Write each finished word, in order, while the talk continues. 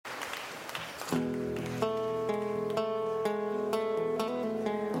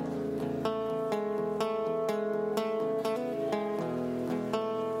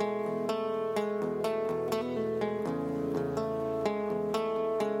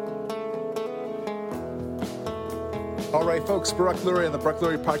All right, folks, Barak Lurie on the Barak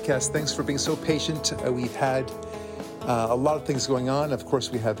Lurie Podcast. Thanks for being so patient. We've had a lot of things going on. Of course,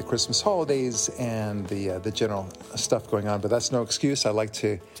 we had the Christmas holidays and the general stuff going on, but that's no excuse. I like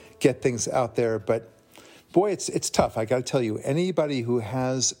to get things out there. But boy, it's tough. I got to tell you, anybody who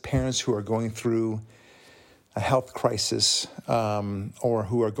has parents who are going through a health crisis or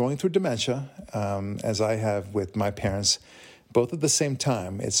who are going through dementia, as I have with my parents, both at the same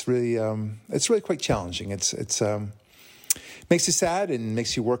time, it's really quite challenging. It's makes you sad and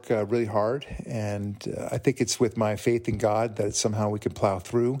makes you work really hard. And I think it's with my faith in God that somehow we can plow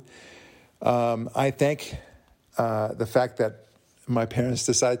through. I thank the fact that my parents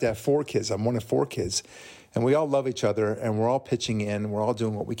decided to have 4 kids. I'm one of 4 kids. And we all love each other, and we're all pitching in. We're all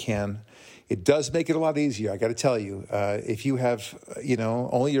doing what we can. It does make it a lot easier, I got to tell you. If you have,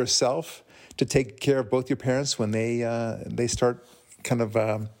 only yourself to take care of both your parents when they start kind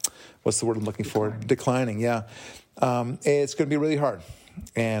of, what's the word I'm looking for? Declining, yeah. It's going to be really hard.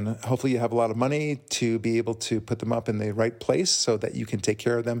 And hopefully you have a lot of money to be able to put them up in the right place so that you can take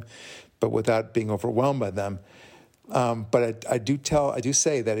care of them, but without being overwhelmed by them. But I do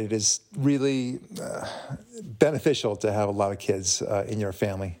say that it is really beneficial to have a lot of kids in your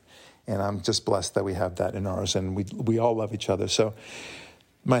family. And I'm just blessed that we have that in ours, and we all love each other. So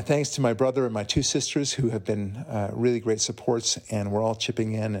my thanks to my brother and my 2 sisters who have been really great supports, and we're all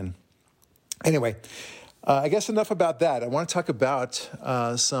chipping in. And anyway, I guess enough about that. I want to talk about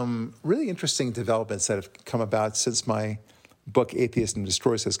some really interesting developments that have come about since my book, Atheism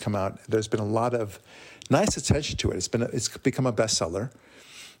Destroys, has come out. There's been a lot of nice attention to it. It's become a bestseller.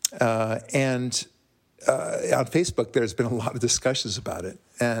 And on Facebook, there's been a lot of discussions about it.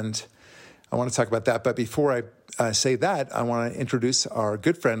 And I want to talk about that. But before I say that, I want to introduce our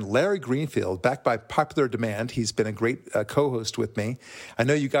good friend, Larry Greenfield, back by popular demand. He's been a great co-host with me. I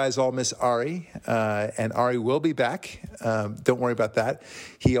know you guys all miss Ari, and Ari will be back. Don't worry about that.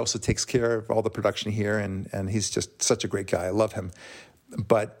 He also takes care of all the production here, and he's just such a great guy. I love him.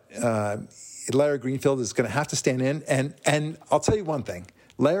 But Larry Greenfield is going to have to stand in. And I'll tell you one thing.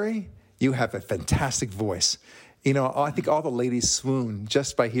 Larry, you have a fantastic voice. I think all the ladies swoon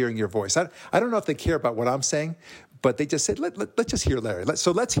just by hearing your voice. I don't know if they care about what I'm saying, but they just said, let's just hear Larry.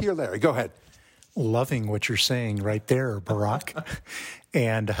 So let's hear Larry. Go ahead. Loving what you're saying right there, Barak.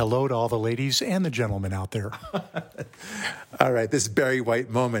 And hello to all the ladies and the gentlemen out there. All right, this Barry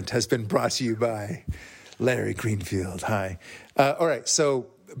White moment has been brought to you by Larry Greenfield. Hi. All right, so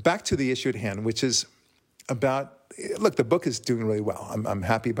back to the issue at hand, which is about... Look, the book is doing really well. I'm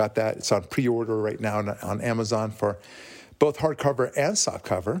happy about that. It's on pre-order right now on Amazon for both hardcover and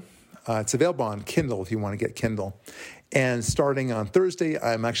softcover. It's available on Kindle if you want to get Kindle. And starting on Thursday,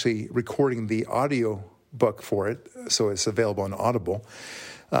 I'm actually recording the audio book for it, so it's available on Audible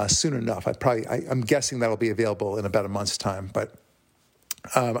soon enough. I'm guessing that'll be available in about a month's time. But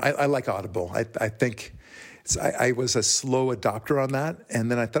I like Audible. I think I was a slow adopter on that, and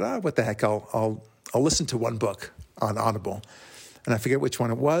then I thought, what the heck? I'll listen to one book on Audible, and I forget which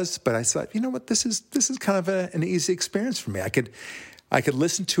one it was, but I thought, you know what, this is kind of an easy experience for me. I could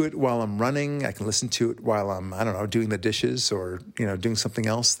listen to it while I'm running. I can listen to it while I'm, doing the dishes or, doing something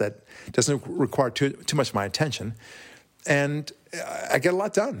else that doesn't require too much of my attention. And I get a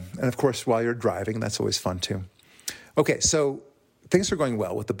lot done. And of course, while you're driving, that's always fun too. Okay, so things are going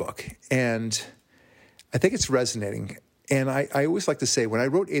well with the book, and I think it's resonating. And I always like to say, when I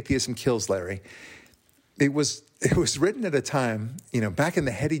wrote Atheism Kills Larry, it was written at a time, back in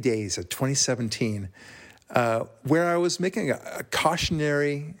the heady days of 2017, where I was making a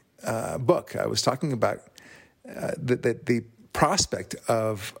cautionary book. I was talking about the prospect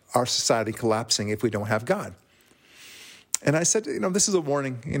of our society collapsing if we don't have God. And I said, this is a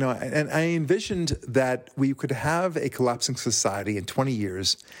warning, and I envisioned that we could have a collapsing society in 20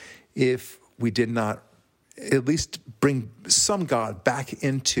 years if we did not at least bring some God back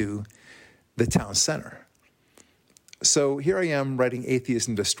into the town center. So here I am writing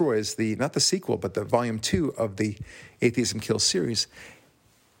Atheism Destroys, not the sequel, but the volume 2 of the Atheism Kills series.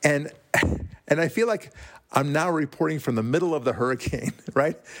 And I feel like I'm now reporting from the middle of the hurricane,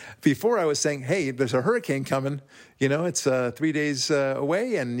 right? Before I was saying, hey, there's a hurricane coming. It's 3 days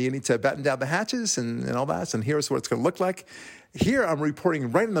away, and you need to batten down the hatches and all that. And here's what it's going to look like. Here I'm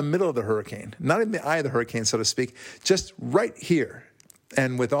reporting right in the middle of the hurricane, not in the eye of the hurricane, so to speak, just right here.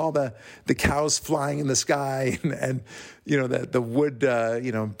 And with all the cows flying in the sky and the wood,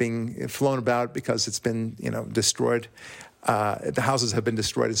 being flown about because it's been, destroyed. The houses have been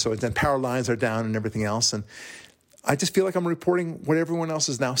destroyed, and so then power lines are down and everything else. And I just feel like I'm reporting what everyone else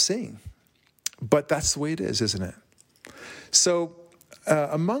is now seeing. But that's the way it is, isn't it? So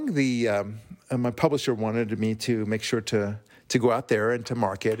among the, my publisher wanted me to make sure to go out there and to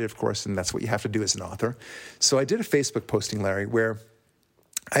market, of course, and that's what you have to do as an author. So I did a Facebook posting, Larry, where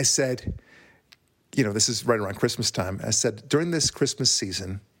I said, this is right around Christmas time. I said, during this Christmas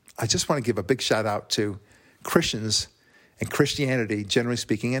season, I just want to give a big shout out to Christians and Christianity, generally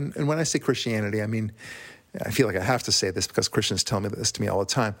speaking. And when I say Christianity, I mean, I feel like I have to say this because Christians tell me this to me all the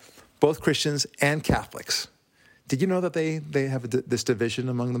time. Both Christians and Catholics. Did you know that they have this division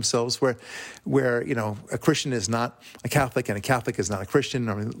among themselves where a Christian is not a Catholic and a Catholic is not a Christian?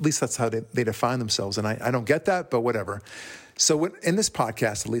 I mean, at least that's how they define themselves. And I don't get that, but whatever. So in this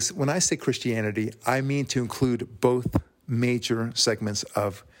podcast, at least, when I say Christianity, I mean to include both major segments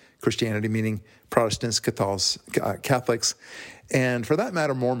of Christianity, meaning Protestants, Catholics, and for that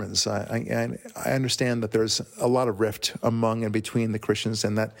matter, Mormons. I understand that there's a lot of rift among and between the Christians,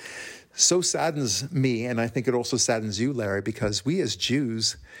 and that so saddens me, and I think it also saddens you, Larry, because we as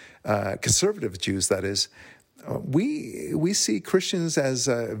Jews, conservative Jews, that is, we see Christians as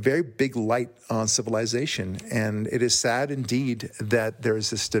a very big light on civilization, and it is sad indeed that there is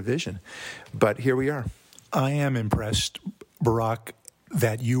this division. But here we are. I am impressed, Barak,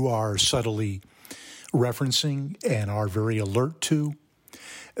 that you are subtly referencing and are very alert to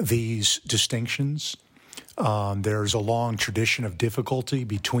these distinctions. There's a long tradition of difficulty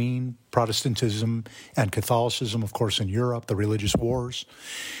between Protestantism and Catholicism, of course, in Europe, the religious wars.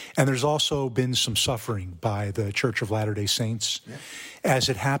 And there's also been some suffering by the Church of Latter-day Saints. Yeah. As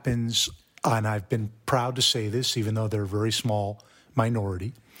it happens, and I've been proud to say this, even though they're a very small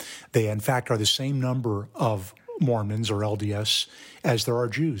minority, they, in fact, are the same number of Mormons or LDS as there are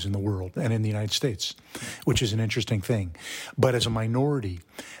Jews in the world and in the United States, which is an interesting thing. But as a minority,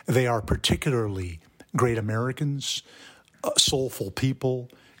 they are particularly great Americans, soulful people,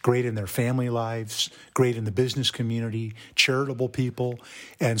 great in their family lives, great in the business community, charitable people.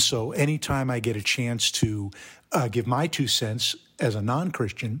 And so anytime I get a chance to give my 2 cents as a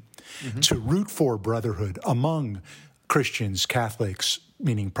non-Christian, to root for brotherhood among Christians, Catholics,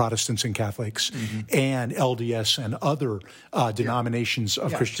 meaning Protestants and Catholics, and LDS and other denominations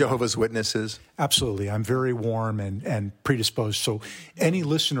of Christianity. Jehovah's Witnesses. Absolutely. I'm very warm and predisposed. So any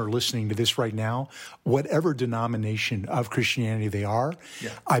listener listening to this right now, whatever denomination of Christianity they are,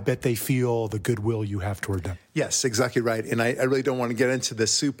 I bet they feel the goodwill you have toward them. Yes, exactly right. And I really don't want to get into the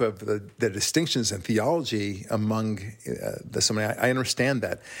soup of the distinctions in theology among I understand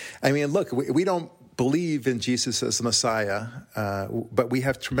that. I mean, look, we don't believe in Jesus as the Messiah, but we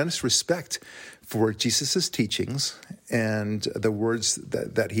have tremendous respect for Jesus' teachings and the words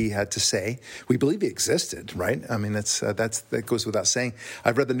that he had to say. We believe he existed, right? I mean, that goes without saying.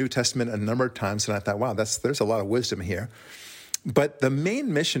 I've read the New Testament a number of times, and I thought, wow, there's a lot of wisdom here. But the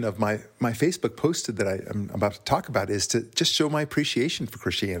main mission of my Facebook post that I'm about to talk about is to just show my appreciation for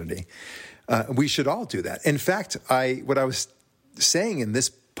Christianity. We should all do that. In fact, what I was saying in this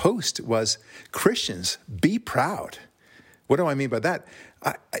post was, Christians, be proud. What do I mean by that?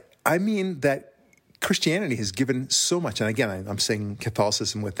 I mean that Christianity has given so much, and again, I'm saying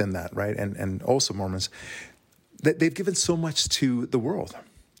Catholicism within that, right? And also Mormons, that they've given so much to the world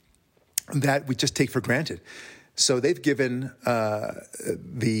that we just take for granted. So they've given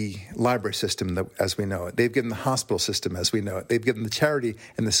the library system as we know it. They've given the hospital system as we know it. They've given the charity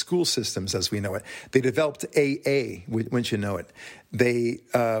and the school systems as we know it. They developed AA, wouldn't you know it. They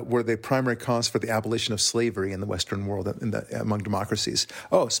were the primary cause for the abolition of slavery in the Western world among democracies.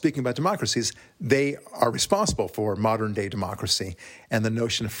 Oh, speaking about democracies, they are responsible for modern-day democracy and the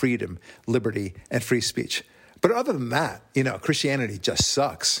notion of freedom, liberty, and free speech. But other than that, Christianity just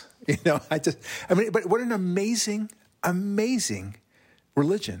sucks. But what an amazing, amazing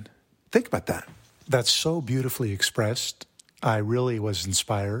religion. Think about that. That's so beautifully expressed. I really was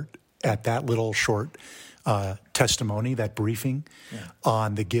inspired at that little short testimony, that briefing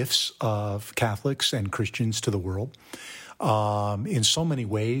on the gifts of Catholics and Christians to the world in so many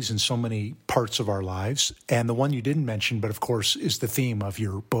ways, in so many parts of our lives. And the one you didn't mention, but of course is the theme of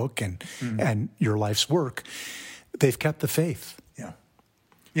your book and your life's work, they've kept the faith.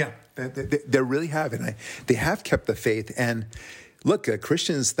 Yeah, they really have. And they have kept the faith. And look,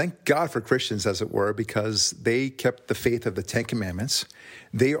 Christians, thank God for Christians, as it were, because they kept the faith of the Ten Commandments.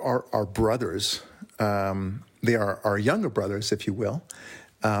 They are our brothers. They are our younger brothers, if you will.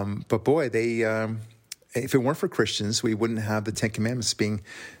 But boy, if it weren't for Christians, we wouldn't have the Ten Commandments being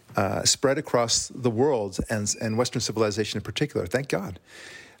spread across the world and Western civilization in particular. Thank God.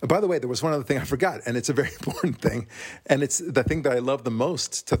 By the way, there was one other thing I forgot, and it's a very important thing, and it's the thing that I love the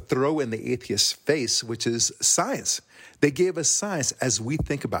most to throw in the atheist's face, which is science. They gave us science as we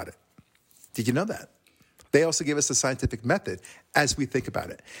think about it. Did you know that? They also give us the scientific method as we think about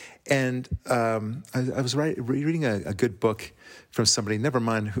it. And I was reading a good book from somebody, never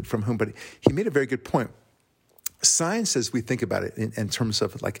mind from whom, but he made a very good point. Science, as we think about it in terms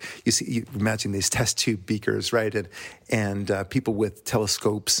of, like, you imagine these test tube beakers, right? And people with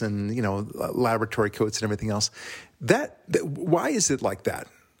telescopes and, laboratory coats and everything else. That why is it like that?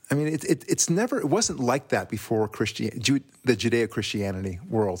 I mean, it wasn't like that before the Judeo-Christianity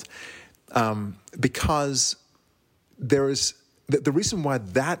world. Because there is the reason why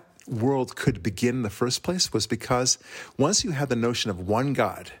that world could begin in the first place was because once you had the notion of one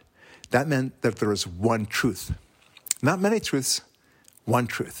God, that meant that there was one truth. Not many truths, one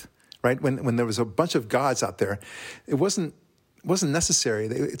truth, right? When there was a bunch of gods out there, it wasn't necessary.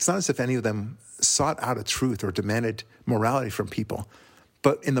 It's not as if any of them sought out a truth or demanded morality from people.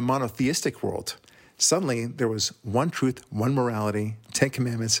 But in the monotheistic world, suddenly there was one truth, one morality, 10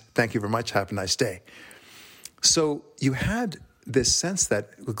 commandments, thank you very much, have a nice day. So you had this sense that,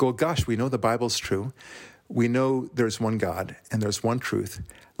 oh gosh, we know the Bible's true. We know there's one God and there's one truth.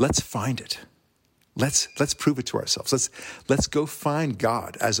 Let's find it. Let's prove it to ourselves. Let's go find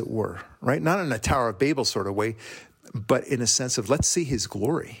God, as it were, right? Not in a Tower of Babel sort of way, but in a sense of let's see his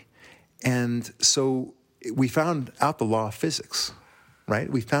glory. And so we found out the law of physics,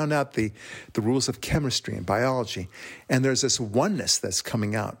 right? We found out the rules of chemistry and biology. And there's this oneness that's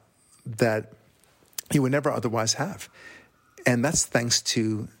coming out that you would never otherwise have. And that's thanks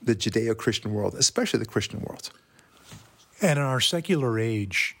to the Judeo-Christian world, especially the Christian world. And in our secular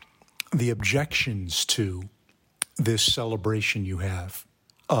age, the objections to this celebration you have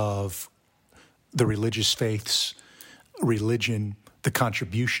of the religious faiths, religion, the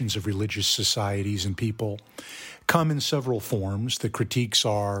contributions of religious societies and people come in several forms. The critiques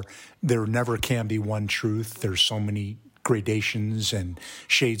are there never can be one truth. There's so many gradations and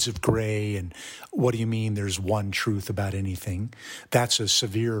shades of gray. And what do you mean there's one truth about anything? That's a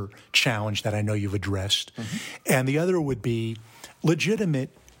severe challenge that I know you've addressed. Mm-hmm. And the other would be legitimate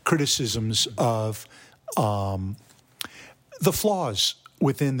criticisms of the flaws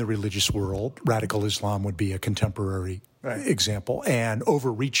within the religious world. Radical Islam would be a contemporary example, and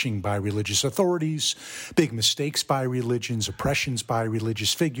overreaching by religious authorities, big mistakes by religions, oppressions by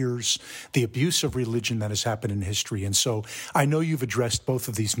religious figures, the abuse of religion that has happened in history. And so I know you've addressed both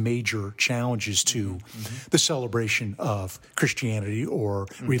of these major challenges to the celebration of Christianity or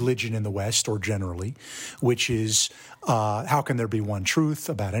religion in the West, or generally, which is how can there be one truth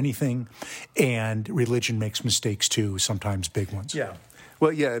about anything? And religion makes mistakes too, sometimes big ones. Yeah.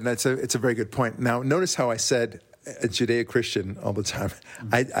 Well, yeah, and it's a very good point. Now, notice how I said a Judeo-Christian all the time.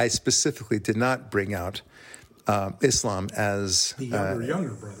 I specifically did not bring out Islam as the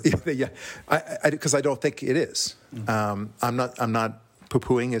younger brother. Yeah, because I don't think it is. I'm not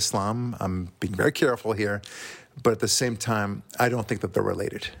poo-pooing Islam. I'm being very careful here, but at the same time, I don't think that they're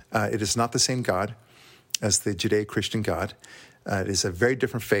related. It is not the same God as the Judeo-Christian God. It is a very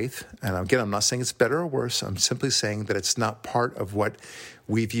different faith. And again, I'm not saying it's better or worse. I'm simply saying that it's not part of what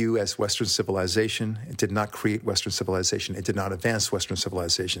we view as Western civilization. It did not create Western civilization. It did not advance Western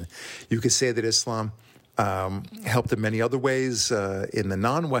civilization. You could say that Islam helped in many other ways in the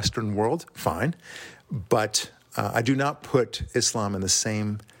non-Western world, fine. But I do not put Islam in the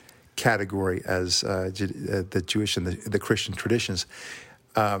same category as the Jewish and the Christian traditions.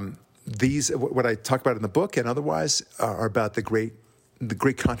 These, what I talk about in the book and otherwise, are about the great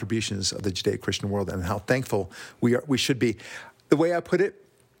contributions of the Judeo-Christian world and how thankful we should be. The way I put it,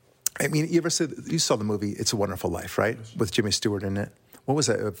 I mean, you saw the movie It's a Wonderful Life, right? Yes. With Jimmy Stewart in it. What was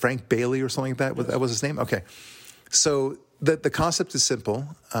that? Frank Bailey or something like that? Yes. That was his name? Okay. So the concept is simple.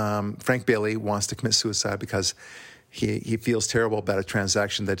 Frank Bailey wants to commit suicide because he feels terrible about a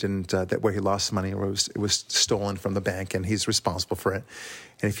transaction that where he lost money, or it was stolen from the bank, and he's responsible for it,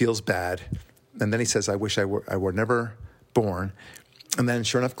 and he feels bad. And then he says, "I wish I were never born." And then,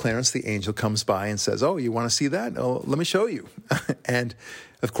 sure enough, Clarence the angel comes by and says, "Oh, you want to see that? Oh, let me show you." And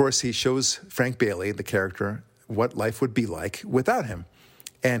of course, he shows Frank Bailey, the character, what life would be like without him,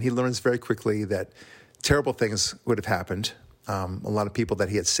 and he learns very quickly that terrible things would have happened. A lot of people that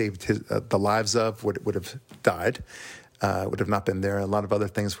he had saved the lives of would have died, would have not been there. A lot of other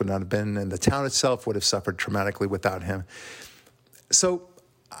things would not have been, and the town itself would have suffered traumatically without him. So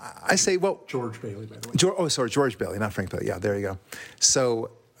I say, well, George Bailey, by the way. George Bailey, not Frank Bailey. Yeah, there you go.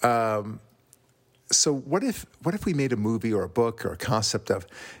 So what if we made a movie or a book or a concept of,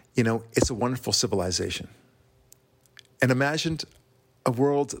 It's a Wonderful Civilization, and imagined a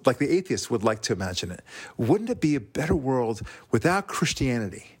world like the atheists would like to imagine it? Wouldn't it be a better world without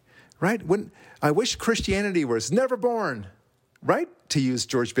Christianity, right? I wish Christianity was never born, right? To use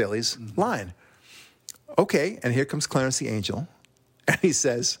George Bailey's line. Okay, and here comes Clarence the Angel, and he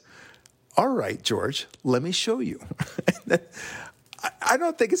says, all right, George, let me show you. I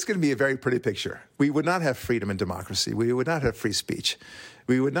don't think it's going to be a very pretty picture. We would not have freedom and democracy. We would not have free speech.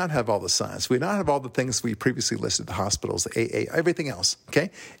 We would not have all the science. We would not have all the things we previously listed, the hospitals, the AA, everything else, okay?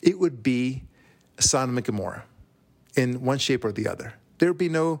 It would be Sodom and Gomorrah in one shape or the other. There would be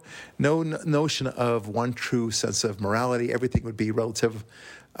no notion of one true sense of morality. Everything would be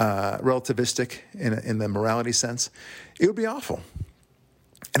relativistic in the morality sense. It would be awful.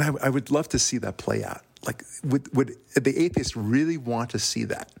 And I would love to see that play out. Like, would the atheist really want to see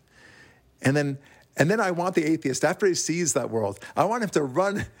that? And then I want the atheist, after he sees that world, I want him to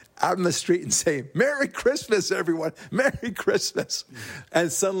run out in the street and say, Merry Christmas, everyone. Merry Christmas.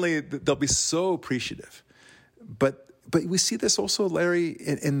 And suddenly they'll be so appreciative. But we see this also, Larry,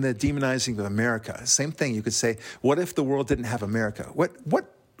 in the demonizing of America. Same thing. You could say, what if the world didn't have America? What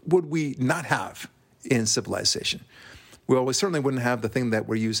would we not have in civilization? Well, we certainly wouldn't have the thing that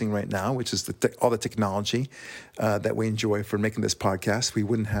we're using right now, which is all the technology that we enjoy for making this podcast. We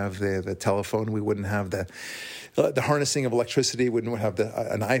wouldn't have the telephone. We wouldn't have the harnessing of electricity. We wouldn't have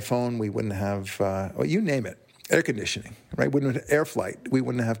an iPhone. We wouldn't have, well, you name it, air conditioning, right? We wouldn't have air flight. We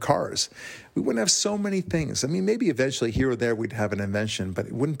wouldn't have cars. We wouldn't have so many things. I mean, maybe eventually here or there we'd have an invention, but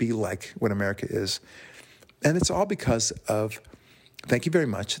it wouldn't be like what America is. And it's all because of, thank you very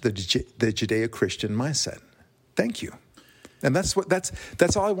much, the Judeo-Christian mindset. Thank you. And that's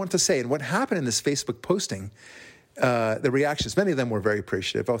all I want to say. And what happened in this Facebook posting, the reactions, many of them were very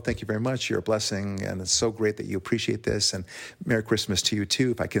appreciative. Oh, thank you very much. You're a blessing. And it's so great that you appreciate this. And Merry Christmas to you,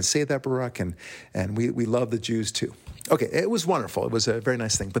 too, if I can say that, Barak. And we love the Jews, too. Okay, it was wonderful. It was a very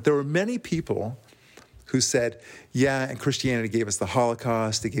nice thing. But there were many people who said, yeah, and Christianity gave us the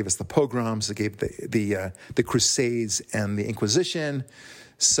Holocaust. They gave us the pogroms. They gave the Crusades and the Inquisition.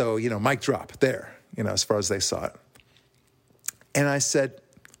 So, mic drop there, as far as they saw it. And I said,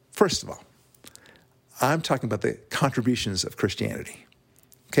 first of all, I'm talking about the contributions of Christianity.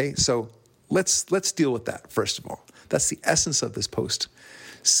 Okay, so let's deal with that, first of all. That's the essence of this post.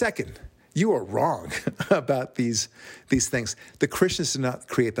 Second, you are wrong about these things. The Christians did not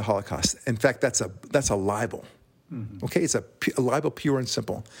create the Holocaust. In fact, that's a libel. Mm-hmm. Okay, it's a libel, pure and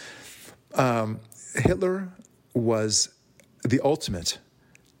simple. Hitler was the ultimate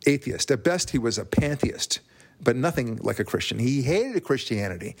atheist. At best, he was a pantheist, but nothing like a Christian. He hated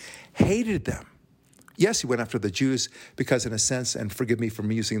Christianity, hated them. Yes, he went after the Jews because, in a sense, and forgive me for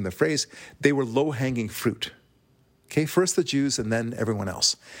using the phrase, they were low-hanging fruit. Okay, first the Jews and then everyone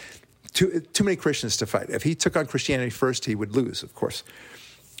else. Too many Christians to fight. If he took on Christianity first, he would lose, of course.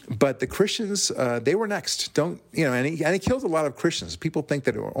 But the Christians, they were next. And he killed a lot of Christians. People think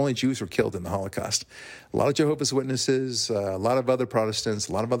that only Jews were killed in the Holocaust. A lot of Jehovah's Witnesses, a lot of other Protestants,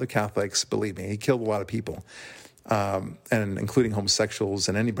 a lot of other Catholics. Believe me, he killed a lot of people, and including homosexuals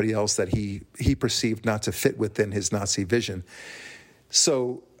and anybody else that he perceived not to fit within his Nazi vision.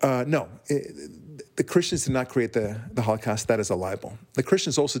 So no, the Christians did not create the Holocaust. That is a libel. The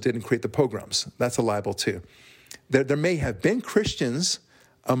Christians also didn't create the pogroms. That's a libel too. There may have been Christians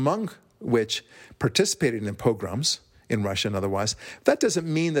among which participated in pogroms in Russia and otherwise. That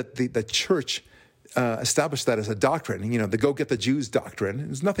doesn't mean that the church established that as a doctrine, the go get the Jews doctrine.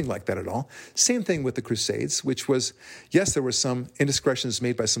 There's nothing like that at all. Same thing with the Crusades, which was, yes, there were some indiscretions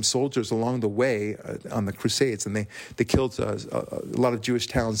made by some soldiers along the way on the Crusades, and they killed a lot of Jewish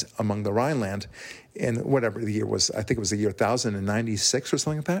towns among the Rhineland in whatever the year was. I think it was the year 1096 or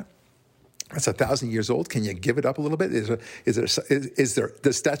something like that. That's 1,000 years old. Can you give it up a little bit? Is there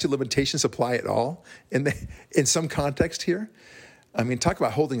does statute of limitations apply at all in some context here? I mean, talk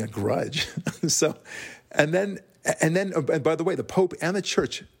about holding a grudge. And by the way, the Pope and the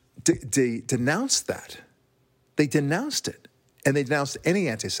Church denounced that. They denounced it, and they denounced any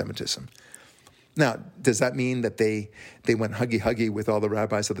anti-Semitism. Now, does that mean that they went huggy with all the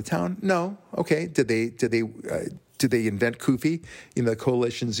rabbis of the town? No. Okay. Did they invent Kufi? The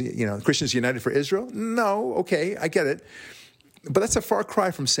coalitions, Christians United for Israel? No. Okay, I get it. But that's a far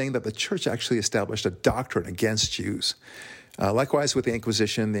cry from saying that the church actually established a doctrine against Jews. Likewise with the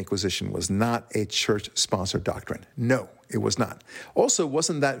Inquisition was not a church-sponsored doctrine. No, it was not. Also,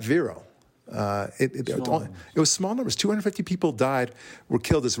 wasn't that virile? It was small numbers. 250 people were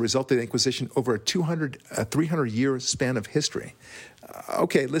killed as a result of the Inquisition over a 300-year span of history.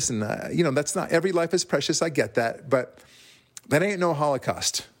 Okay, listen, that's not, every life is precious, I get that, but that ain't no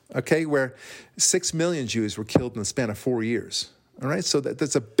Holocaust, okay, where 6 million Jews were killed in the span of 4 years, all right? So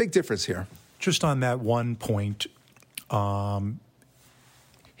that's a big difference here. Just on that one point,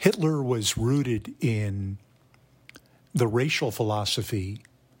 Hitler was rooted in the racial philosophy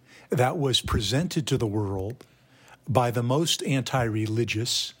that was presented to the world by the most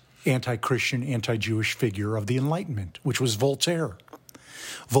anti-religious, anti-Christian, anti-Jewish figure of the Enlightenment, which was Voltaire.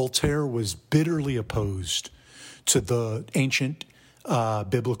 Voltaire was bitterly opposed to the ancient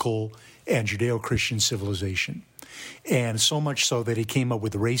biblical and Judeo-Christian civilization. And so much so that he came up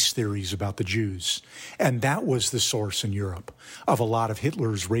with race theories about the Jews. And that was the source in Europe of a lot of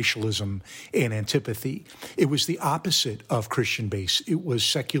Hitler's racialism and antipathy. It was the opposite of Christian-based. It was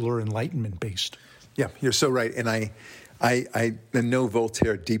secular Enlightenment-based. Yeah, you're so right. And I know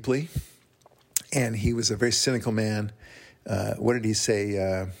Voltaire deeply, and he was a very cynical man. What did he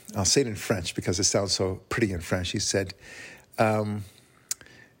say? I'll say it in French because it sounds so pretty in French. He said,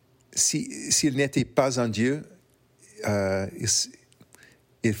 s'il n'était pas un Dieu,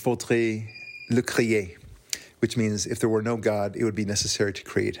 il faudrait le créer, which means if there were no God, it would be necessary to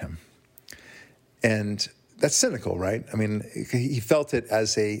create him. And that's cynical, right? I mean, he felt it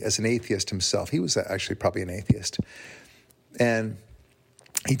as an atheist himself. He was actually probably an atheist. And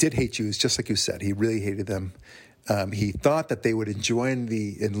he did hate Jews, just like you said. He really hated them. He thought that they would enjoy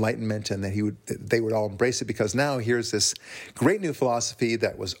the Enlightenment and that they would all embrace it, because now here's this great new philosophy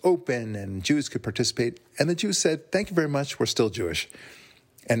that was open and Jews could participate. And the Jews said, "Thank you very much. We're still Jewish."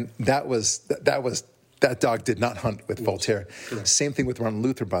 And that dog did not hunt with Voltaire. Correct. Same thing with Martin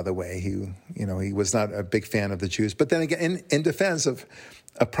Luther, by the way. He was not a big fan of the Jews. But then again, in defense of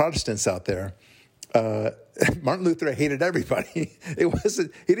Protestants out there, Martin Luther hated everybody. He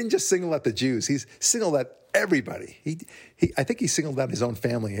didn't just single out the Jews. He singled out everybody. I think he singled out his own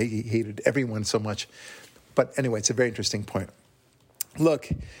family. He hated everyone so much. But anyway, it's a very interesting point. Look,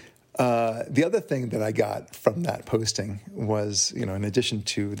 the other thing that I got from that posting was, in addition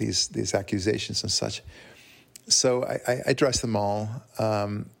to these accusations and such, so I addressed them all.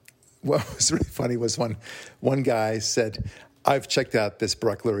 What was really funny was one guy said, "I've checked out this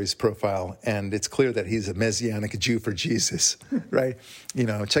Barak Lurie's profile, and it's clear that he's a Messianic Jew for Jesus," right?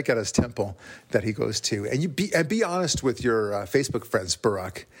 Check out his temple that he goes to, and be honest with your Facebook friends,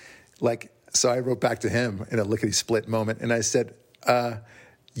 Barak. So I wrote back to him in a lickety-split moment, and I said,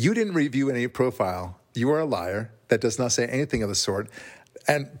 "You didn't review any profile. You are a liar. That does not say anything of the sort.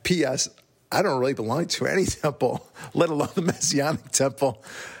 And P.S., I don't really belong to any temple, let alone the Messianic temple.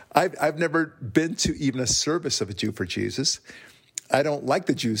 I've never been to even a service of a Jew for Jesus. I don't like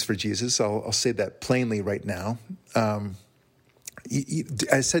the Jews for Jesus. I'll say that plainly right now." I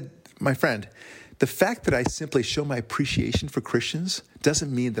said, "My friend, the fact that I simply show my appreciation for Christians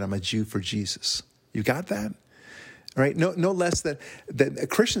doesn't mean that I'm a Jew for Jesus. You got that? Right? No less that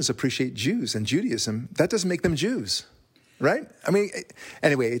Christians appreciate Jews and Judaism. That doesn't make them Jews, right? I mean,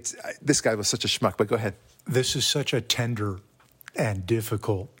 anyway, this guy was such a schmuck, but go ahead." This is such a tender and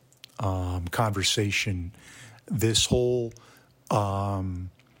difficult conversation. This whole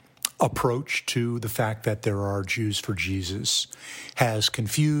approach to the fact that there are Jews for Jesus has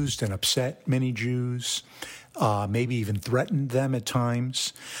confused and upset many Jews, maybe even threatened them at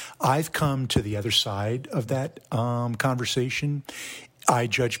times. I've come to the other side of that conversation. I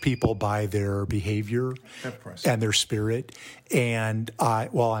judge people by their behavior and their spirit. And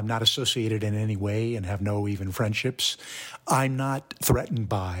while I'm not associated in any way and have no even friendships, I'm not threatened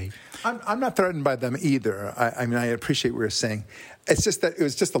by. I'm not threatened by them either. I mean, I appreciate what you're saying. It's just that it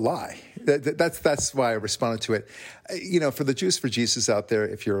was just a lie. That's why I responded to it. For the Jews for Jesus out there,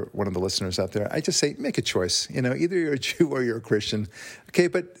 if you're one of the listeners out there, I just say, make a choice. Either you're a Jew or you're a Christian. Okay,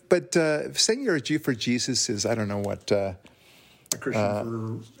 but saying you're a Jew for Jesus is, I don't know what... a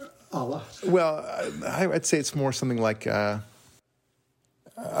Christian for Allah? Well, I'd say it's more something like a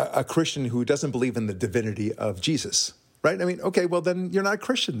Christian who doesn't believe in the divinity of Jesus, right? I mean, okay, well, then you're not a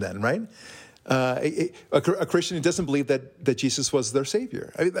Christian then, right? A Christian who doesn't believe that Jesus was their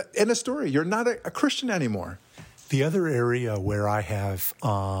Savior. I mean, end of story. You're not a Christian anymore. The other area where I have,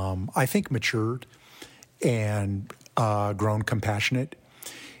 I think, matured and grown compassionate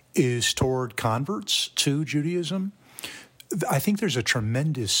is toward converts to Judaism. I think there's a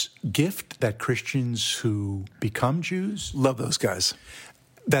tremendous gift that Christians who become Jews, love those guys,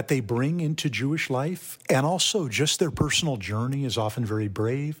 that they bring into Jewish life, and also just their personal journey is often very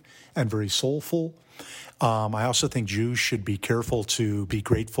brave and very soulful. I also think Jews should be careful to be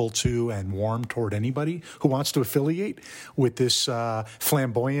grateful to and warm toward anybody who wants to affiliate with this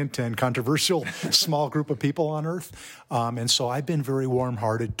flamboyant and controversial small group of people on earth. And so I've been very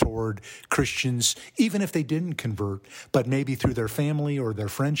warm-hearted toward Christians, even if they didn't convert, but maybe through their family or their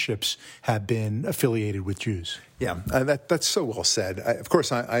friendships have been affiliated with Jews. Yeah, that's so well said. Of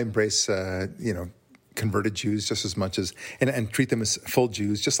course, I embrace, converted Jews just as much as, and treat them as full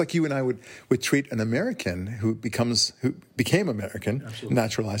Jews, just like you and I would treat an American who became American, Absolutely.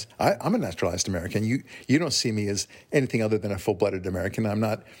 naturalized. I'm a naturalized American. You don't see me as anything other than a full-blooded American. I'm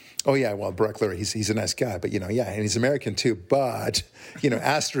not. Oh yeah, well, Barak Lurie, he's a nice guy, but and he's American too. But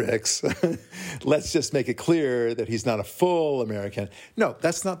asterisk. Let's just make it clear that he's not a full American. No,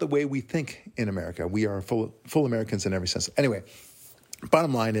 that's not the way we think in America. We are full Americans in every sense. Anyway,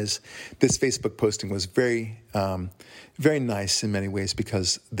 bottom line is this Facebook posting was very, very nice in many ways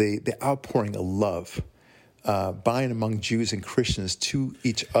because the outpouring of love. By and among Jews and Christians to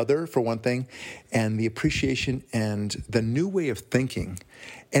each other, for one thing, and the appreciation and the new way of thinking.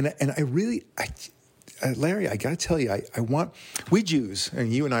 And I really, Larry, I got to tell you, I want, we Jews,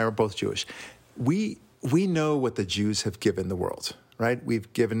 and you and I are both Jewish, we know what the Jews have given the world, right?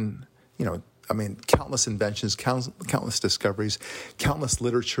 We've given, countless inventions, countless discoveries, countless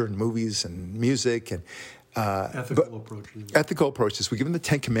literature and movies and music and ethical approaches. We've given the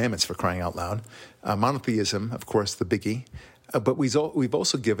Ten Commandments, for crying out loud. Monotheism, of course, the biggie. But we've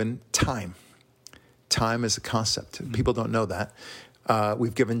also given time. Time is a concept. Mm-hmm. People don't know that.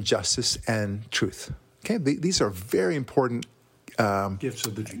 We've given justice and truth. Okay, these are very important gifts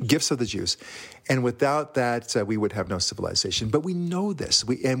of the Jews. Gifts of the Jews. And without that, we would have no civilization. But we know this.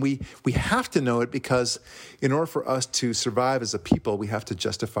 We have to know it because in order for us to survive as a people, we have to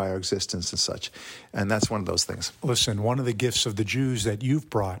justify our existence and such. And that's one of those things. Listen, one of the gifts of the Jews that you've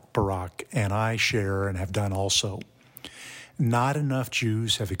brought, Barak, and I share and have done also, not enough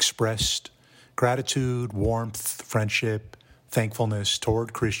Jews have expressed gratitude, warmth, friendship, thankfulness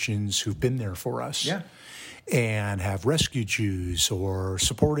toward Christians who've been there for us. Yeah. And have rescued Jews or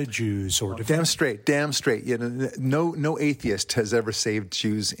supported Jews or damn straight. No atheist has ever saved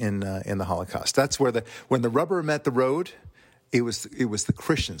Jews in the Holocaust. That's where when the rubber met the road, it was the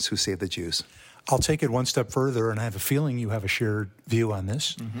Christians who saved the Jews. I'll take it one step further, and I have a feeling you have a shared view on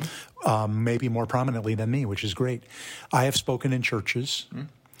this, maybe more prominently than me, which is great. I have spoken in churches,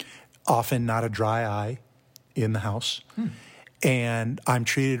 often not a dry eye in the house, and I'm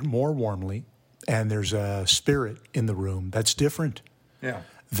treated more warmly. And there's a spirit in the room that's different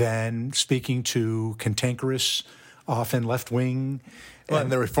than speaking to cantankerous, often left-wing.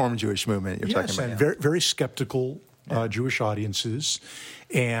 And the Reformed Jewish movement you're talking about. And very, very skeptical Jewish audiences.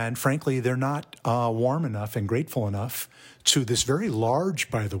 And frankly, they're not warm enough and grateful enough to this very large,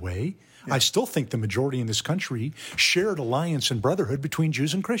 by the way, I still think the majority in this country shared alliance and brotherhood between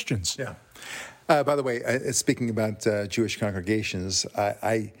Jews and Christians. Yeah. By the way, speaking about Jewish congregations,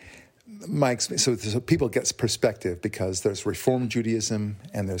 so people get perspective because there's Reformed Judaism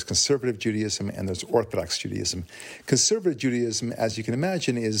and there's Conservative Judaism and there's Orthodox Judaism. Conservative Judaism, as you can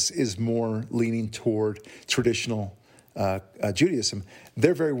imagine, is more leaning toward traditional Judaism.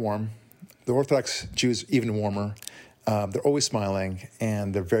 They're very warm. The Orthodox Jews even warmer. They're always smiling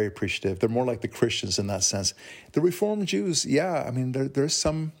and they're very appreciative. They're more like the Christians in that sense. The Reformed Jews, there's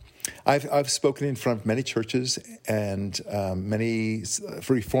some. I've spoken in front of many churches and many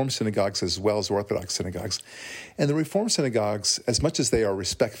Reformed synagogues as well as Orthodox synagogues. And the Reformed synagogues, as much as they are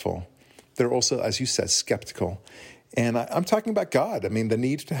respectful, they're also, as you said, skeptical. And I'm talking about God. I mean, the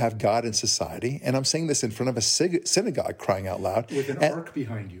need to have God in society. And I'm saying this in front of a synagogue, crying out loud. With an ark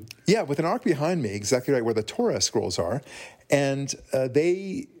behind you. Yeah, with an ark behind me, exactly right, where the Torah scrolls are. And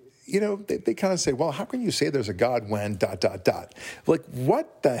they kind of say, well, how can you say there's a God when ... Like,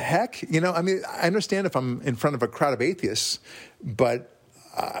 what the heck? I understand if I'm in front of a crowd of atheists, but,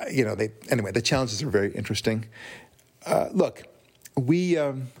 the challenges are very interesting. Look,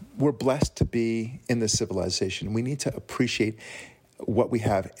 we're blessed to be in this civilization. We need to appreciate what we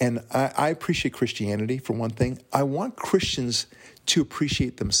have. And I appreciate Christianity, for one thing. I want Christians to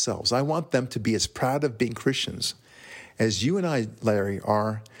appreciate themselves. I want them to be as proud of being Christians as you and I, Larry,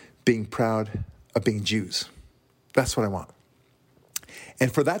 are being proud of being Jews. That's what I want.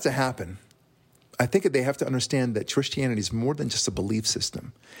 And for that to happen, I think that they have to understand that Christianity is more than just a belief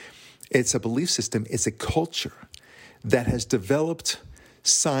system. It's a belief system. It's a culture that has developed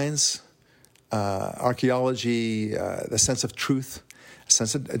science, archaeology, the sense of truth, a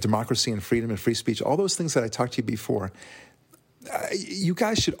sense of democracy and freedom and free speech, all those things that I talked to you before. You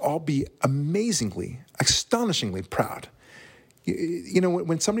guys should all be astonishingly proud.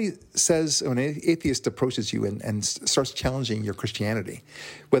 When somebody says, when an atheist approaches you and starts challenging your Christianity,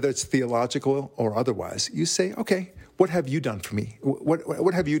 whether it's theological or otherwise, you say, okay, what have you done for me?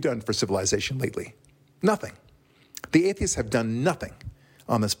 What have you done for civilization lately? Nothing. The atheists have done nothing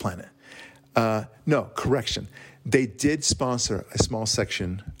on this planet. No, correction. They did sponsor a small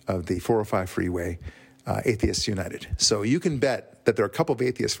section of the 405 freeway Atheists United. So you can bet that there are a couple of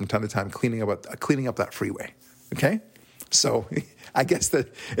atheists from time to time cleaning up that freeway. Okay? So I guess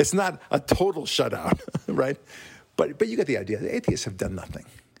that it's not a total shutout, right? But you get the idea. The atheists have done nothing.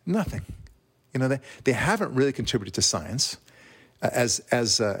 Nothing. They haven't really contributed to science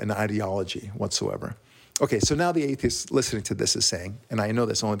as an ideology whatsoever. Okay, so now the atheist listening to this is saying, and I know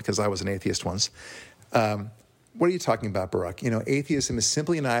this only because I was an atheist once, what are you talking about, Barak? Atheism is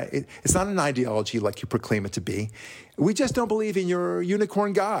simply it's not an ideology like you proclaim it to be. We just don't believe in your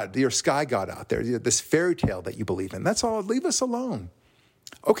unicorn god, your sky god out there, this fairy tale that you believe in. That's all. Leave us alone.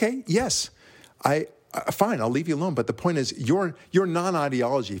 Okay, yes, fine, I'll leave you alone. But the point is, your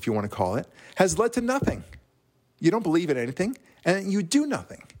non-ideology, if you want to call it, has led to nothing. You don't believe in anything, and you do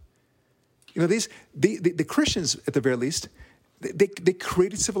nothing. The Christians, at the very least, they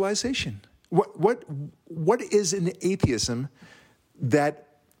created civilization. What is an atheism that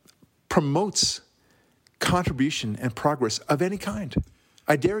promotes contribution and progress of any kind?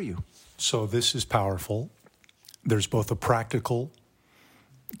 I dare you. So this is powerful. There's both a practical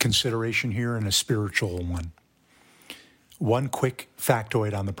consideration here and a spiritual one. One quick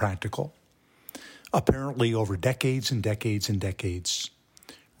factoid on the practical. Apparently, over decades and decades and decades,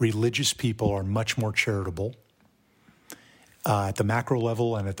 religious people are much more charitable at the macro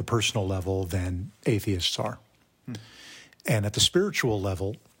level and at the personal level than atheists are. And at the spiritual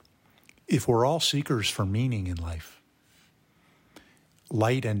level, if we're all seekers for meaning in life,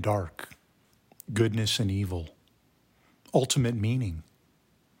 light and dark, goodness and evil, ultimate meaning,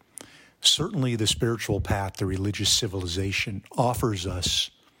 certainly the spiritual path, the religious civilization, offers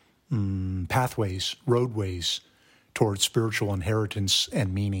us pathways, roadways towards spiritual inheritance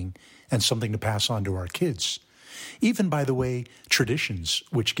and meaning and something to pass on to our kids. Even, by the way, traditions,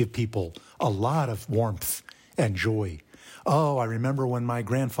 which give people a lot of warmth and joy. Oh, I remember when my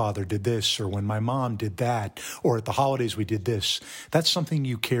grandfather did this, or when my mom did that, or at the holidays we did this. That's something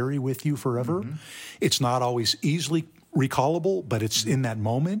you carry with you forever. Mm-hmm. It's not always easily recallable, but it's in that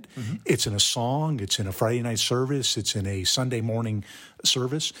moment. Mm-hmm. It's in a song. It's in a Friday night service. It's in a Sunday morning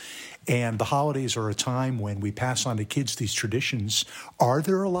service. And the holidays are a time when we pass on to kids these traditions. Are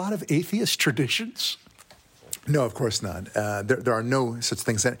there a lot of atheist traditions? No, of course not. There are no such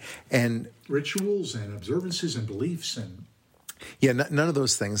things. And rituals and observances and beliefs and... Yeah, none of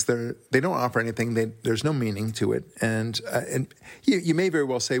those things. They don't offer anything. There's no meaning to it. And you may very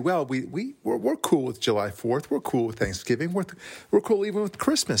well say, well, we're cool with July 4th. We're cool with Thanksgiving. We're cool even with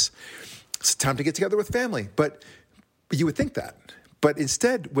Christmas. It's time to get together with family. But you would think that. But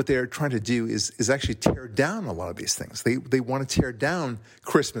instead, what they're trying to do is actually tear down a lot of these things. They want to tear down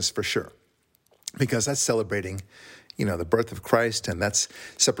Christmas for sure, because that's celebrating, the birth of Christ, and that's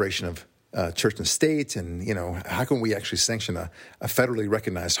separation of church and state, and how can we actually sanction a federally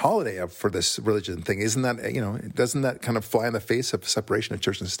recognized holiday for this religion thing? Isn't that doesn't that kind of fly in the face of separation of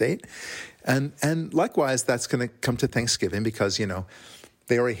church and state? And likewise, that's going to come to Thanksgiving because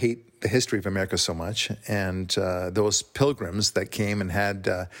they already hate the history of America so much, and those pilgrims that came and had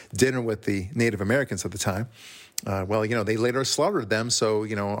dinner with the Native Americans at the time. They later slaughtered them, so,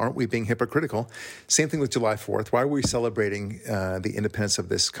 aren't we being hypocritical? Same thing with July 4th. Why are we celebrating the independence of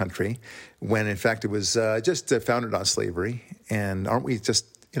this country when, in fact, it was just founded on slavery? And aren't we just,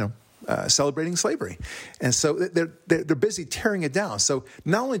 celebrating slavery? And so they're busy tearing it down. So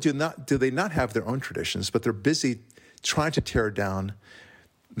not only do they not have their own traditions, but they're busy trying to tear down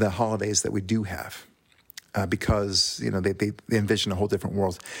the holidays that we do have. Because, they envision a whole different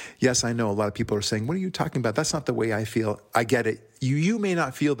world. Yes, I know a lot of people are saying, what are you talking about? That's not the way I feel. I get it. You may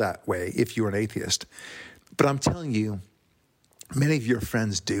not feel that way if you're an atheist. But I'm telling you, many of your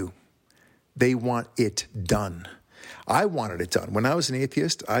friends do. They want it done. I wanted it done. When I was an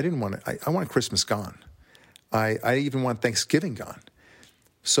atheist, I didn't want it. I wanted Christmas gone. I even want Thanksgiving gone.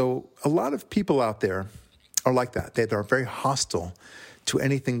 So a lot of people out there are like that. They are very hostile to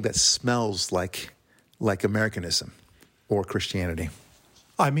anything that smells like Americanism or Christianity.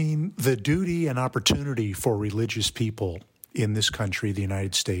 I mean, the duty and opportunity for religious people in this country, the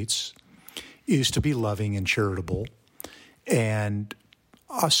United States, is to be loving and charitable and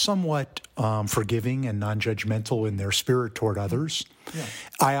somewhat forgiving and non-judgmental in their spirit toward others. Yeah.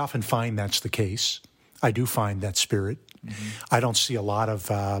 I often find that's the case. I do find that spirit. Mm-hmm. I don't see a lot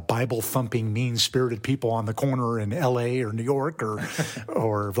of Bible-thumping, mean-spirited people on the corner in L.A. or New York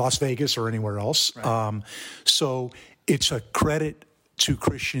or Las Vegas or anywhere else. Right. So it's a credit to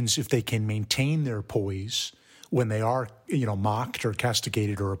Christians if they can maintain their poise when they are, mocked or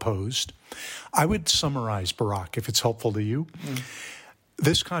castigated or opposed. I would summarize, Barak, if it's helpful to you,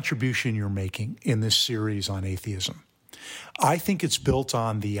 this contribution you're making in this series on atheism. I think it's built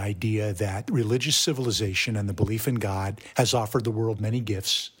on the idea that religious civilization and the belief in God has offered the world many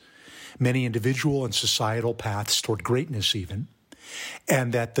gifts, many individual and societal paths toward greatness even,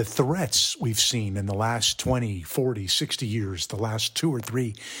 and that the threats we've seen in the last 20, 40, 60 years, the last 2 or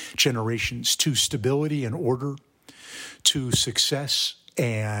 3 generations to stability and order, to success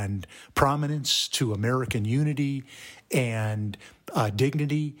and prominence, to American unity and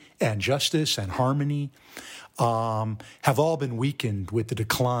dignity and justice and harmony, have all been weakened with the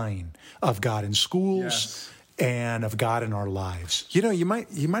decline of God in schools. Yes. And of God in our lives. You know, you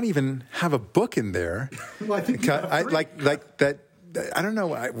might even have a book in there. Well, I think like that. I don't know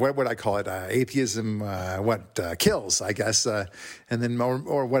what would I call it. Atheism, kills, I guess, and then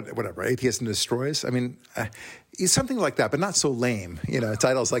or whatever. Atheism destroys. I mean, something like that, but not so lame.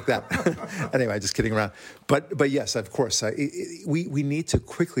 Titles like that. Anyway, just kidding around. But yes, of course, we need to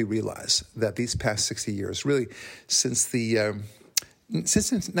quickly realize that these past 60 years, really, since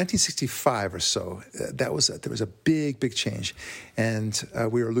 1965 or so, there was a big change, and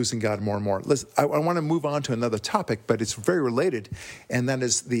we were losing God more and more. I want to move on to another topic, but it's very related, and that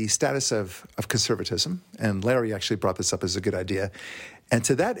is the status of conservatism. And Larry actually brought this up as a good idea. And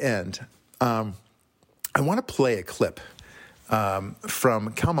to that end, I want to play a clip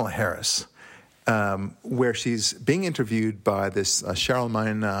from Kamala Harris, where she's being interviewed by this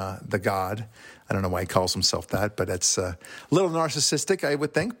Charlemagne the God. I don't know why he calls himself that, but it's a little narcissistic, I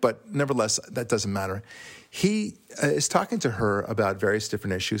would think, but nevertheless, that doesn't matter. He is talking to her about various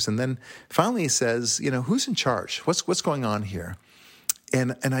different issues, and then finally he says, who's in charge? What's going on here?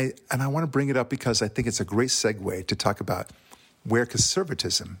 And I want to bring it up because I think it's a great segue to talk about where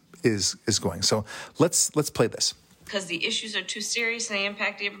conservatism is going. So let's play this. Because the issues are too serious and they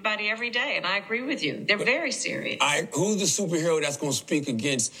impact everybody every day. And I agree with you. They're very serious. Who's the superhero that's going to speak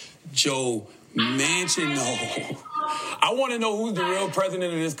against Joe Manchin? No. I want to know who's the real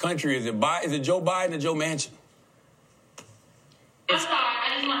president of this country. Is it Joe Biden or Joe Manchin? I'm sorry.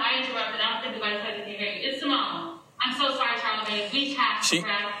 I interrupted. I don't think the vice president can hear you. It's Simone. I'm so sorry, Charlamagne. We have to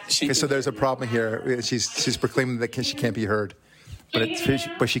wrap. Okay, so there's a problem here. She's proclaiming that she can't be heard,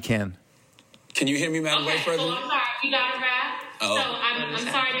 but she can. Can you hear me, Madam Vice President? So I'm sorry. You got to wrap. Oh. So I'm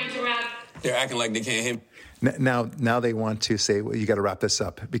sorry to interrupt. They're acting like they can't hear me. Now they want to say, well, you got to wrap this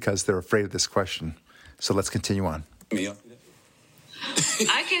up because they're afraid of this question. So let's continue on. I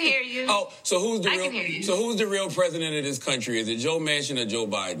can hear you. So who's the I can hear you. So who's the real president of this country? Is it Joe Manchin or Joe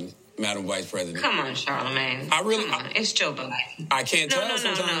Biden, Madam Vice President? Come on, Charlamagne. It's Joe Biden. I can't tell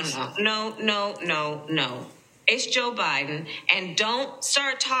sometimes. No. It's Joe Biden, and don't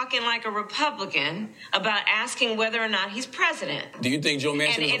start talking like a Republican about asking whether or not he's president. Do you think Joe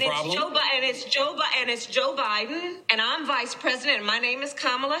Manchin is a problem? It's Joe Biden, and I'm vice president, and my name is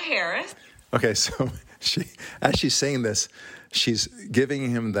Kamala Harris. Okay, so as she's saying this, she's giving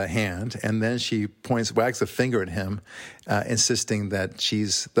him the hand, and then she wags a finger at him, insisting that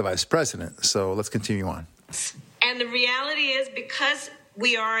she's the vice president. So let's continue on. And the reality is, because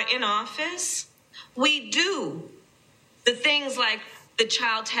we are in office, we do the things like the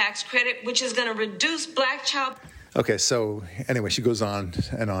child tax credit, which is going to reduce black child. Okay, so anyway, she goes on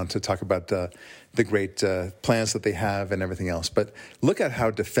and on to talk about the great plans that they have and everything else. But look at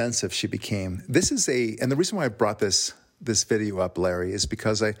how defensive she became. And the reason why I brought this video up, Larry, is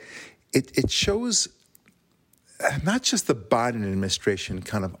because it shows not just the Biden administration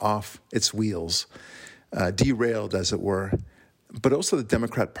kind of off its wheels, derailed, as it were, but also the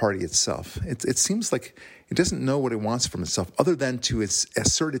Democrat Party itself. It seems like it doesn't know what it wants from itself other than to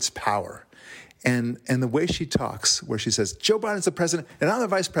assert its power. And the way she talks, where she says, Joe Biden's the president and I'm the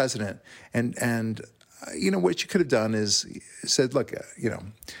vice president. And what she could have done is said, look,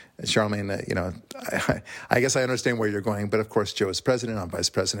 Charlamagne, I guess I understand where you're going, but of course, Joe is president, I'm vice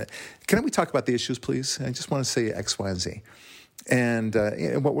president. Can we talk about the issues, please? I just want to say X, Y, and Z. And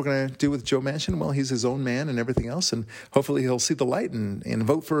what we're going to do with Joe Manchin, well, he's his own man and everything else, and hopefully he'll see the light and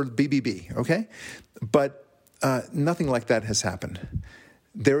vote for BBB, okay? But nothing like that has happened.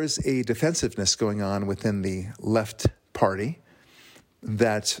 There is a defensiveness going on within the left party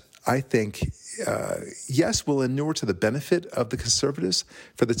that I think, yes, will inure to the benefit of the conservatives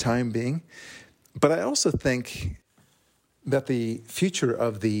for the time being. But I also think that the future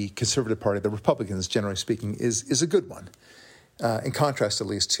of the conservative party, the Republicans, generally speaking, is a good one. In contrast, at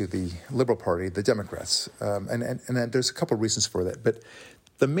least, to the Liberal Party, the Democrats. And there's a couple of reasons for that. But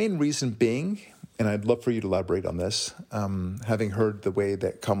the main reason being, and I'd love for you to elaborate on this, having heard the way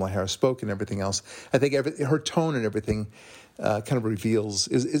that Kamala Harris spoke and everything else, I think her tone and everything kind of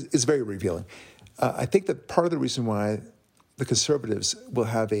is very revealing. I think that part of the reason why the conservatives will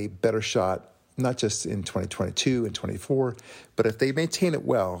have a better shot not just in 2022 and 24, but if they maintain it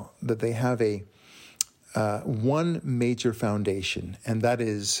well, that they have one major foundation, and that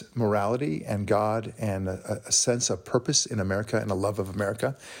is morality and God and a sense of purpose in America and a love of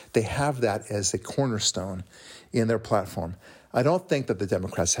America. They have that as a cornerstone in their platform. I don't think that the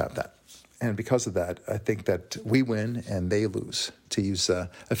Democrats have that. And because of that, I think that we win and they lose, to use a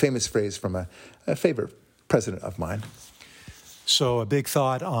famous phrase from a favorite president of mine. So a big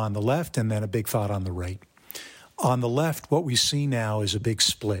thought on the left and then a big thought on the right. On the left, what we see now is a big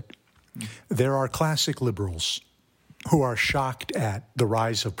split. There are classic liberals who are shocked at the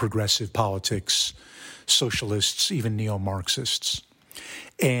rise of progressive politics, socialists, even neo-Marxists,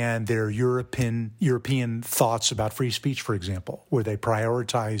 and their European thoughts about free speech, for example, where they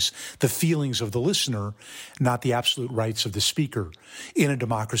prioritize the feelings of the listener, not the absolute rights of the speaker in a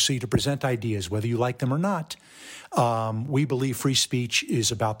democracy to present ideas, whether you like them or not. We believe free speech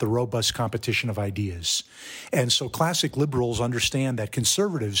is about the robust competition of ideas. And so classic liberals understand that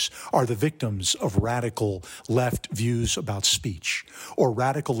conservatives are the victims of radical left views about speech, or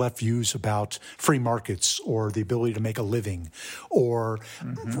radical left views about free markets or the ability to make a living, or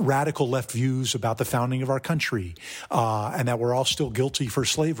radical left views about the founding of our country, and that we're all still guilty for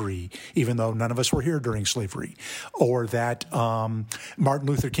slavery, even though none of us were here during slavery, or that Martin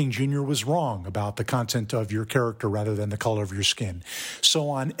Luther King Jr. was wrong about the content of your character rather than the color of your skin. So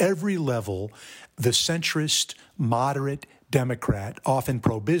on every level, the centrist, moderate Democrat, often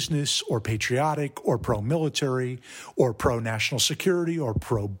pro-business or patriotic or pro-military or pro-national security or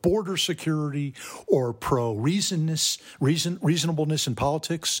pro-border security or pro-reasonableness in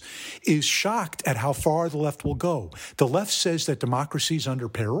politics, is shocked at how far the left will go. The left says that democracy is under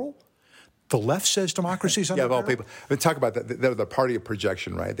peril. The left says democracy is under of all people. I mean, talk about that. They're the party of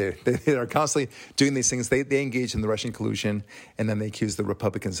projection, right? They are constantly doing these things. They engage in the Russian collusion, and then they accuse the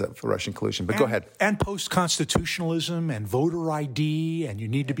Republicans of Russian collusion. But go ahead. And post-constitutionalism and voter ID, and you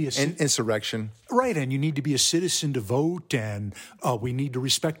need to be a insurrection. Right, and you need to be a citizen to vote, and we need to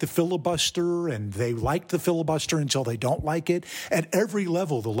respect the filibuster, and they like the filibuster until they don't like it. At every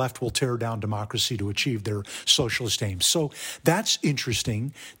level, the left will tear down democracy to achieve their socialist aims. So that's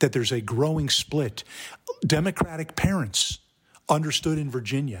interesting that there's a growing split. Democratic parents understood in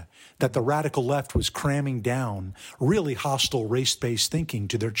Virginia that the radical left was cramming down really hostile race-based thinking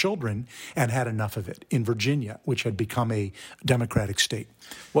to their children and had enough of it in Virginia, which had become a democratic state.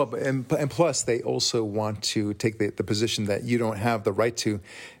 Well, and plus they also want to take the position that you don't have the right to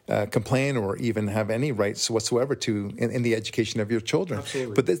complain or even have any rights whatsoever to in the education of your children.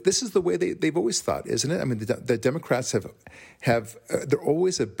 Absolutely. But this is the way they've always thought, isn't it? I mean, the Democrats have they're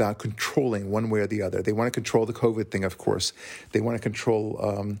always about controlling one way or the other. They want to control the COVID thing, of course. They want to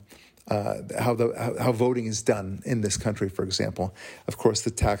control how voting is done in this country, for example. Of course,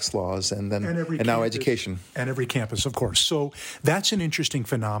 the tax laws, and now education. And every campus, of course. So that's an interesting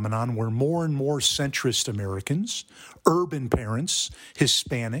phenomenon where more and more centrist Americans, urban parents,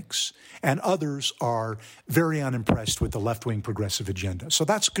 Hispanics, and others are very unimpressed with the left-wing progressive agenda. So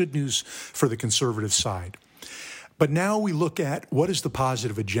that's good news for the conservative side. But now we look at what is the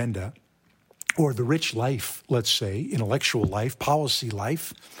positive agenda, or the rich life, let's say, intellectual life, policy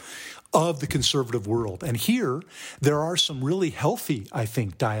life, of the conservative world. And here, there are some really healthy, I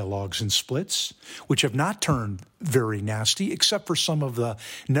think, dialogues and splits, which have not turned very nasty, except for some of the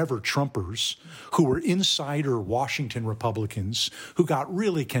never-Trumpers who were insider Washington Republicans who got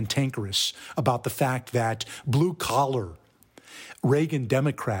really cantankerous about the fact that blue-collar Reagan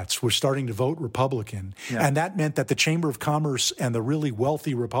Democrats were starting to vote Republican, and that meant that the Chamber of Commerce and the really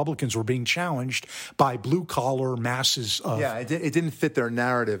wealthy Republicans were being challenged by blue-collar masses of... Yeah, it didn't fit their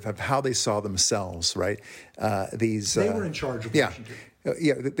narrative of how they saw themselves, right? They were in charge of Washington.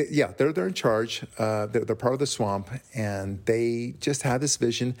 They're in charge. They're part of the swamp, and they just had this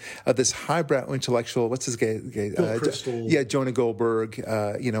vision of this highbrow intellectual. What's his guy? Bill Kristol. Jonah Goldberg.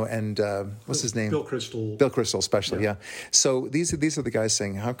 And what's his name? Bill Kristol. Bill Kristol, especially. Yeah. So these are the guys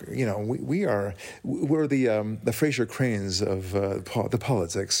saying, how we're the Fraser Cranes of the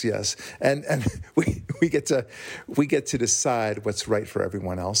politics. Yes, and we get to decide what's right for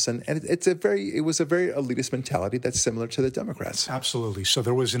everyone else, and it was a very elitist mentality that's similar to the Democrats. Absolutely. So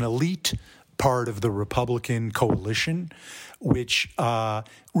there was an elite part of the Republican coalition which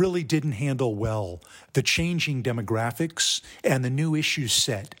really didn't handle well the changing demographics and the new issue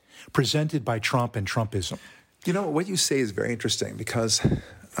set presented by Trump and Trumpism. You know, what you say is very interesting because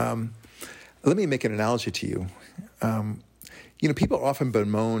let me make an analogy to you. People often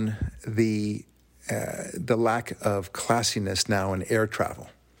bemoan the lack of classiness now in air travel,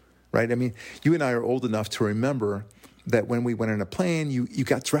 right? I mean, you and I are old enough to remember that when we went on a plane, you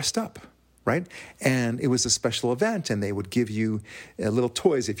got dressed up. right? And it was a special event, and they would give you little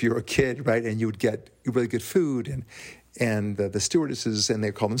toys if you were a kid, right? And you would get really good food, and the stewardesses, and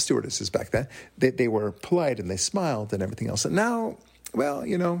they called them stewardesses back then, they were polite and they smiled and everything else. And now, well,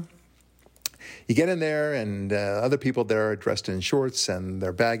 you know, you get in there, and other people there are dressed in shorts and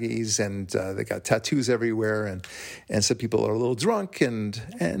they're baggies, and they got tattoos everywhere, and some people are a little drunk, and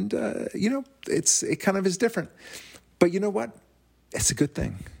you know, it kind of is different. But you know what? It's a good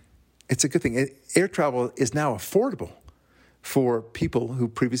thing. It's a good thing. Air travel is now affordable for people who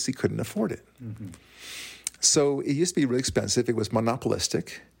previously couldn't afford it. Mm-hmm. So it used to be really expensive. It was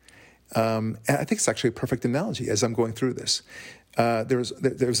monopolistic. And I think it's actually a perfect analogy as I'm going through this. There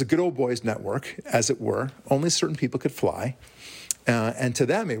was a good old boys network, as it were. Only certain people could fly. And to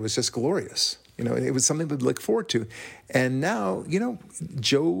them, it was just glorious. You know, it was something to look forward to. And now, you know,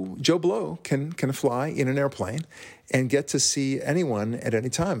 Joe Blow can fly in an airplane and get to see anyone at any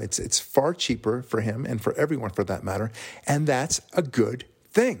time. It's far cheaper for him and for everyone for that matter. And that's a good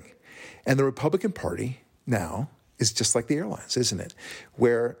thing. And the Republican Party now is just like the airlines, isn't it?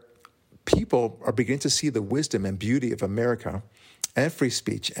 Where people are beginning to see the wisdom and beauty of America and free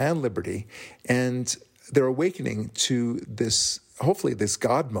speech and liberty. And they're awakening to this, hopefully this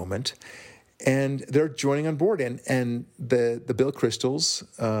God moment. And they're joining on board, and the Bill Kristols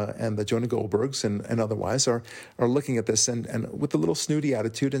and the Jonah Goldbergs and otherwise are looking at this and with a little snooty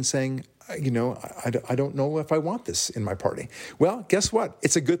attitude and saying, you know, I don't know if I want this in my party. Well, guess what?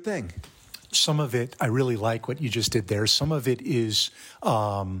 It's a good thing. Some of it, I really like what you just did there. Some of it is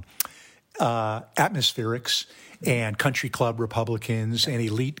atmospherics and country club Republicans and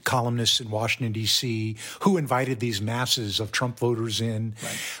elite columnists in Washington, D.C., who invited these masses of Trump voters in.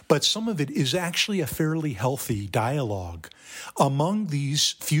 Right. But some of it is actually a fairly healthy dialogue among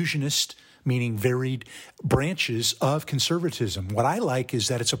these fusionist, meaning varied branches of conservatism. What I like is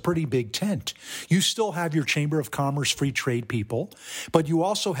that it's a pretty big tent. You still have your Chamber of Commerce free trade people, but you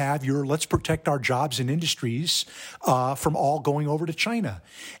also have your let's protect our jobs and industries from all going over to China.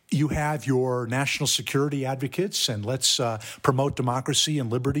 You have your national security advocates and let's promote democracy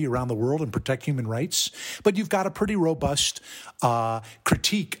and liberty around the world and protect human rights. But you've got a pretty robust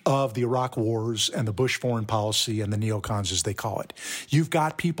critique of the Iraq wars and the Bush foreign policy and the neocons, as they call it. You've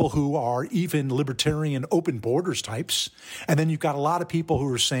got people who are even libertarian open borders types. And then you've got a lot of people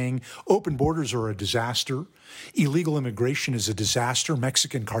who are saying open borders are a disaster. Illegal immigration is a disaster.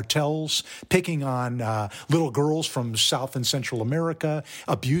 Mexican cartels, picking on little girls from South and Central America,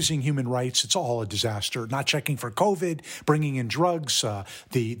 abusing human rights. It's all a disaster. Not checking for COVID, bringing in drugs,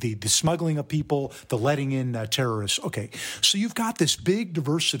 the smuggling of people, the letting in terrorists. Okay, so you've got this big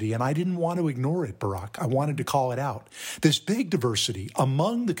diversity, and I didn't want to ignore it, Barack. I wanted to call it out. This big diversity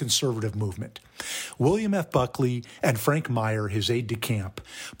among the conservative movement. William F. Buckley and Frank Meyer, his aide-de-camp,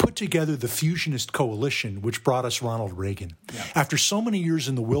 put together the Fusionist Coalition, which brought us Ronald Reagan. Yeah. After so many years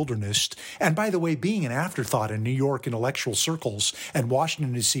in the wilderness, and by the way, being an afterthought in New York intellectual circles and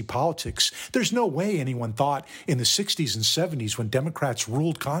Washington, D.C. politics, there's no way anyone thought in the 60s and 70s when Democrats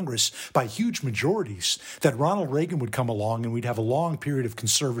ruled Congress by huge majorities that Ronald Reagan would come along and we'd have a long period of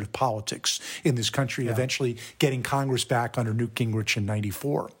conservative politics in this country, eventually getting Congress back under Newt Gingrich in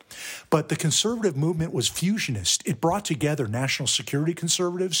 94. But the conservative movement was fusionist. It brought together national security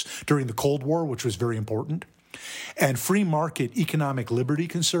conservatives during the Cold War, which was very important, and free market economic liberty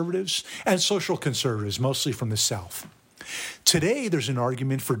conservatives and social conservatives, mostly from the South. Today, there's an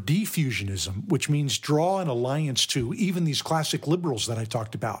argument for defusionism, which means draw an alliance to even these classic liberals that I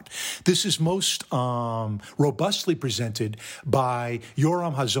talked about. This is most robustly presented by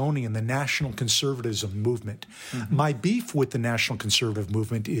Yoram Hazony and the National Conservatism movement. Mm-hmm. My beef with the National Conservative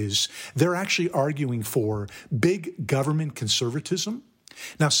movement is they're actually arguing for big government conservatism.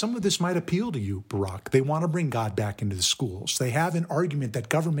 Now, some of this might appeal to you, Barack. They want to bring God back into the schools. They have an argument that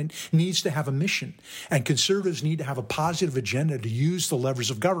government needs to have a mission, and conservatives need to have a positive agenda to use the levers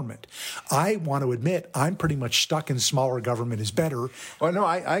of government. I want to admit I'm pretty much stuck in smaller government is better. Well, no,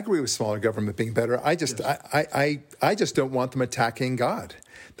 I agree with smaller government being better. I just don't want them attacking God.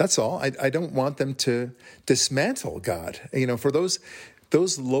 That's all. I don't want them to dismantle God. You know, for those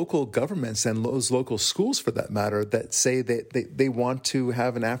local governments and those local schools, for that matter, that say that they want to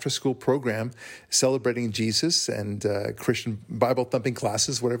have an after-school program celebrating Jesus and Christian Bible-thumping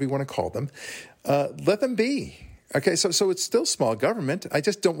classes, whatever you want to call them, let them be. Okay, so it's still small government. I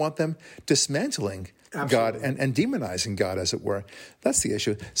just don't want them dismantling God and demonizing God, as it were. That's the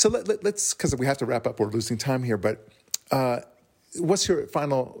issue. So let's, because we have to wrap up, we're losing time here, but what's your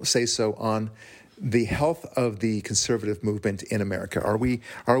final say-so on the health of the conservative movement in America? Are we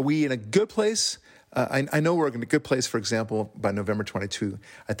in a good place? I know we're in a good place, for example, by November 22.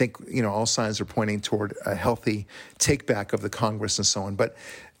 I think, all signs are pointing toward a healthy take-back of the Congress and so on. But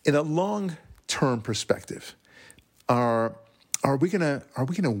in a long-term perspective, are we gonna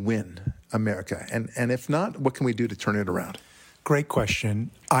win America? And if not, what can we do to turn it around? Great question.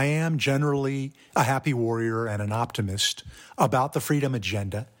 I am generally a happy warrior and an optimist about the freedom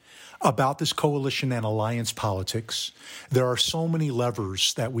agenda, about this coalition and alliance politics. There are so many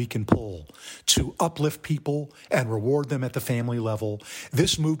levers that we can pull to uplift people and reward them at the family level.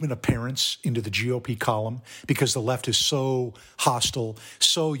 This movement of parents into the GOP column, because the left is so hostile,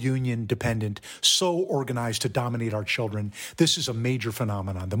 so union dependent, so organized to dominate our children. This is a major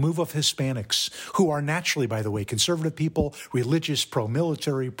phenomenon. The move of Hispanics, who are naturally, by the way, conservative people, religious,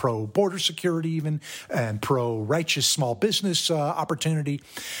 pro-military, pro-border security even, and pro-righteous small business opportunity.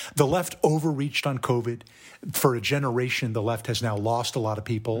 The left overreached on COVID. For a generation, the left has now lost a lot of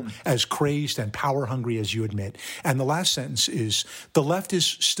people, as crazed and power-hungry as you admit. And the last sentence is, the left is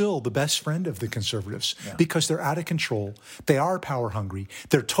still the best friend of the conservatives because they're out of control. They are power-hungry.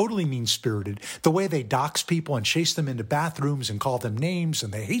 They're totally mean-spirited. The way they dox people and chase them into bathrooms and call them names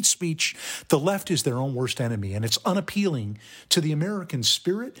and they hate speech, the left is their own worst enemy. And it's unappealing to the American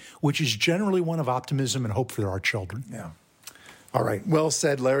spirit, which is generally one of optimism and hope for our children. Yeah. All right. Well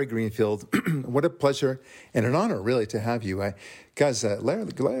said, Larry Greenfield. What a pleasure and an honor, really, to have you.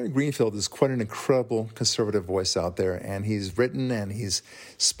 Larry Greenfield is quite an incredible conservative voice out there, and he's written and he's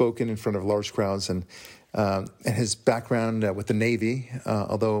spoken in front of large crowds, and his background with the Navy,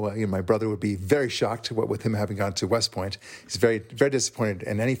 although my brother would be very shocked with him having gone to West Point. He's very, very disappointed,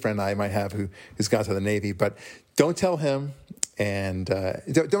 and any friend I might have who's gone to the Navy. But don't tell him, and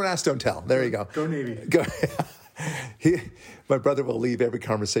don't ask, don't tell. There you go. Go Navy. Go. My brother will leave every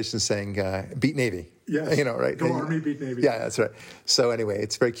conversation saying, beat Navy. Yes. Right? Go Army, beat Navy. Yeah, that's right. So anyway,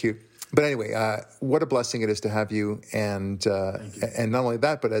 it's very cute. But anyway, what a blessing it is to have you. And not only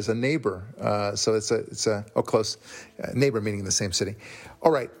that, but as a neighbor. So it's a close neighbor, meaning the same city.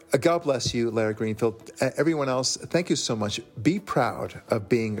 All right. God bless you, Larry Greenfield. Everyone else, thank you so much. Be proud of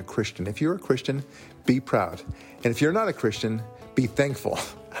being a Christian. If you're a Christian, be proud. And if you're not a Christian, be thankful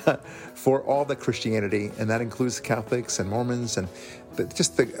for all the Christianity, and that includes Catholics and Mormons and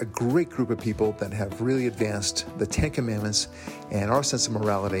just a great group of people that have really advanced the Ten Commandments and our sense of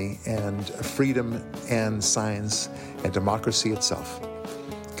morality and freedom and science and democracy itself.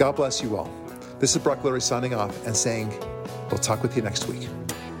 God bless you all. This is Brock Lurie signing off and saying, we'll talk with you next week.